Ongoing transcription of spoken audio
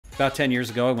About 10 years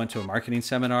ago, I went to a marketing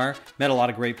seminar, met a lot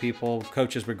of great people,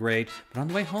 coaches were great, but on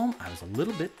the way home, I was a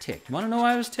little bit ticked. You wanna know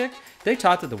why I was ticked? They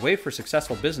taught that the way for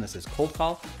successful business is cold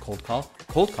call, cold call,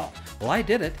 cold call. Well, I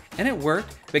did it, and it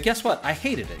worked, but guess what? I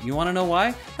hated it. You wanna know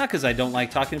why? Not because I don't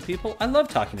like talking to people, I love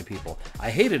talking to people.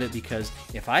 I hated it because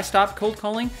if I stopped cold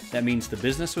calling, that means the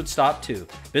business would stop too.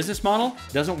 Business model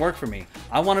doesn't work for me.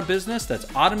 I want a business that's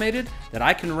automated, that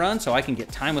I can run so I can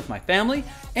get time with my family,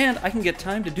 and I can get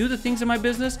time to do the things in my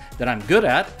business that I'm good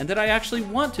at and that I actually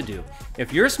want to do.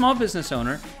 If you're a small business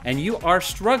owner and you are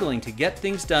struggling to get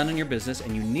things done in your business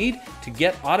and you need to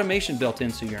get automation built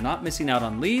in so you're not missing out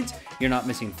on leads, you're not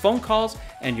missing phone calls,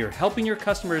 and you're helping your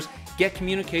customers get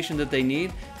communication that they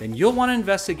need, then you'll want to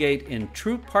investigate in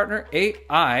TruePartner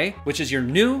AI, which is your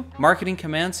new marketing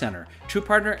command center.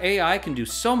 TruePartner AI can do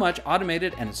so much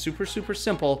automated, and it's super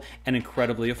simple and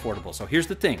incredibly affordable. So here's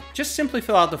the thing, just simply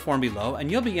fill out the form below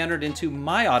and you'll be entered into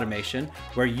my automation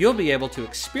where you'll be able to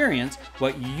experience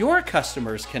what your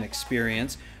customers can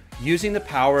experience using the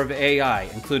power of AI,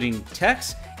 including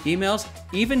text, emails,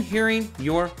 even hearing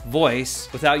your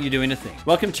voice without you doing a thing.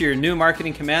 Welcome to your new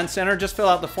marketing command center. Just fill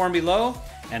out the form below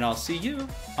and I'll see you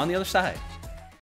on the other side.